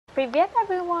Привет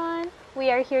everyone!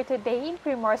 We are here today in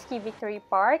Primorsky Victory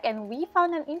Park and we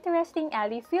found an interesting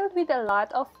alley filled with a lot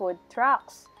of food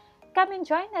trucks. Come and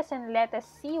join us and let us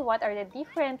see what are the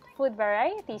different food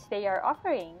varieties they are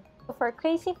offering. For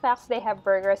crazy facts, they have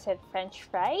burgers and french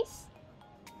fries,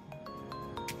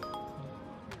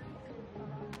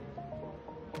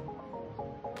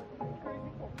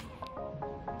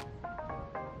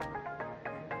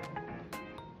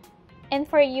 and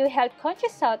for you health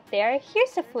conscious out there,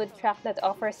 here's a food truck that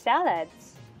offers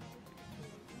salads.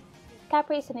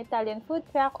 Capri is an Italian food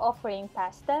truck offering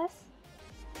pastas.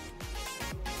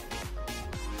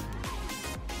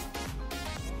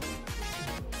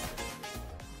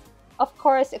 Of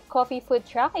course, a coffee food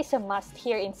truck is a must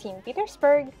here in St.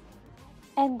 Petersburg.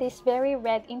 And this very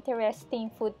red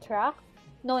interesting food truck,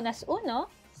 known as Uno,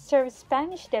 serves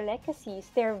Spanish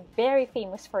delicacies. They're very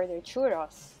famous for their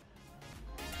churros.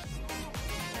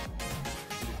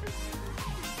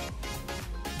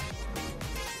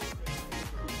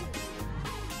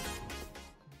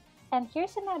 And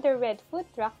here's another red food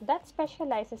truck that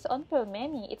specializes on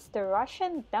pelmeni. It's the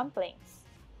Russian dumplings.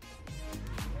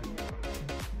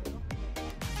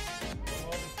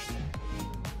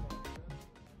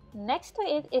 Next to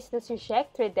it is the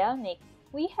Suzhek Tridelnik.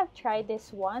 We have tried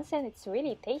this once and it's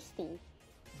really tasty.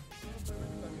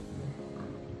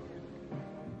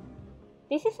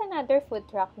 This is another food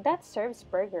truck that serves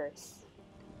burgers.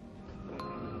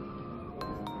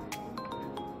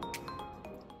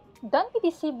 Don't be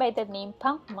deceived by the name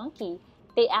Punk Monkey.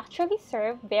 They actually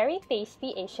serve very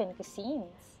tasty Asian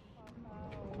cuisines.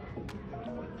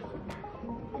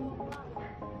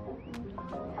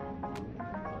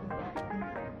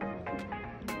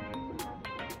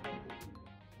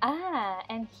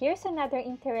 And here's another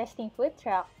interesting food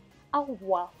truck. A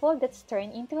waffle that's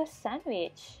turned into a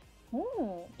sandwich.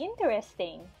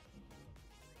 Interesting.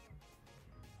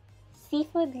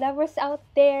 Seafood lovers out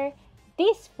there,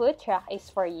 this food truck is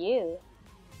for you.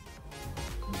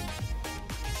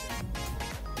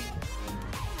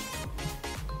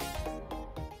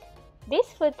 This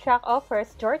food truck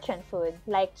offers Georgian food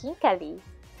like kinkali.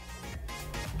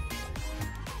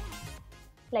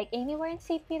 Like anywhere in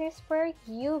St. Petersburg,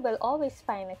 you will always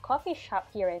find a coffee shop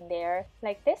here and there,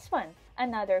 like this one,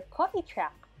 another coffee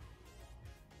truck.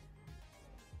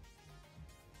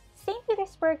 St.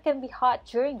 Petersburg can be hot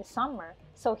during the summer,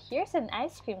 so here's an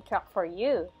ice cream truck for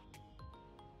you.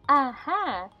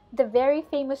 Aha! The very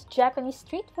famous Japanese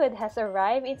street food has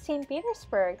arrived in St.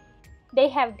 Petersburg. They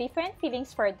have different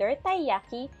fillings for their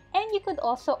taiyaki, and you could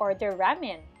also order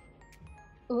ramen.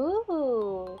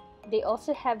 Ooh! They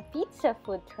also have pizza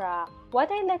food truck. What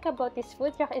I like about this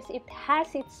food truck is it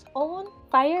has its own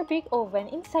fire brick oven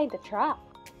inside the truck.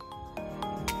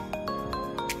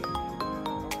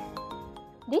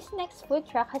 This next food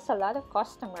truck has a lot of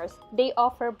customers. They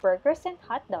offer burgers and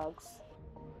hot dogs.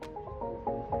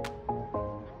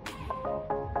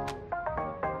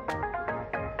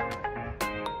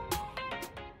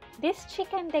 This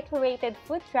chicken decorated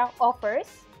food truck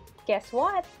offers, guess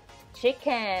what?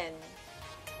 Chicken!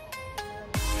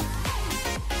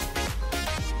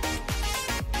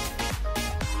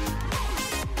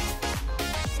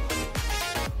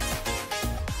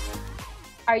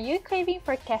 Are you craving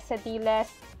for quesadillas,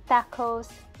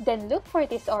 tacos? Then look for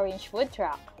this orange food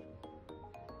truck.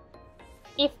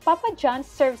 If Papa John's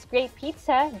serves great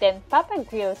pizza, then Papa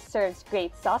Grills serves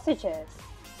great sausages.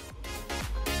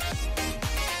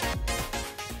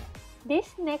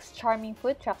 This next charming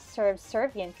food truck serves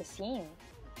Serbian cuisine.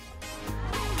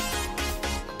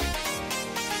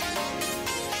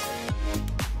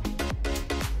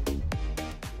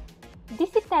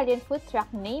 This Italian food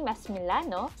truck named as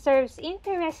Milano serves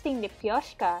interesting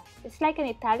lipioshka. It's like an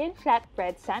Italian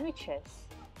flatbread sandwiches.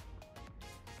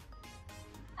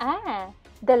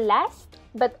 The last,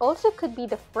 but also could be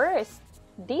the first.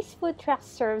 This food truck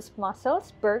serves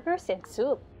mussels, burgers, and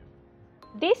soup.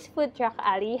 This food truck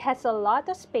alley has a lot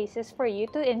of spaces for you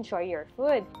to enjoy your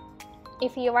food.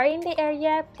 If you are in the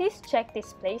area, please check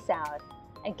this place out.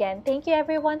 Again, thank you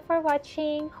everyone for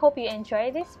watching. Hope you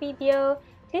enjoyed this video.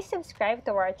 Please subscribe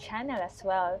to our channel as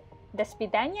well. До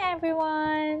свидания,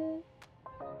 everyone!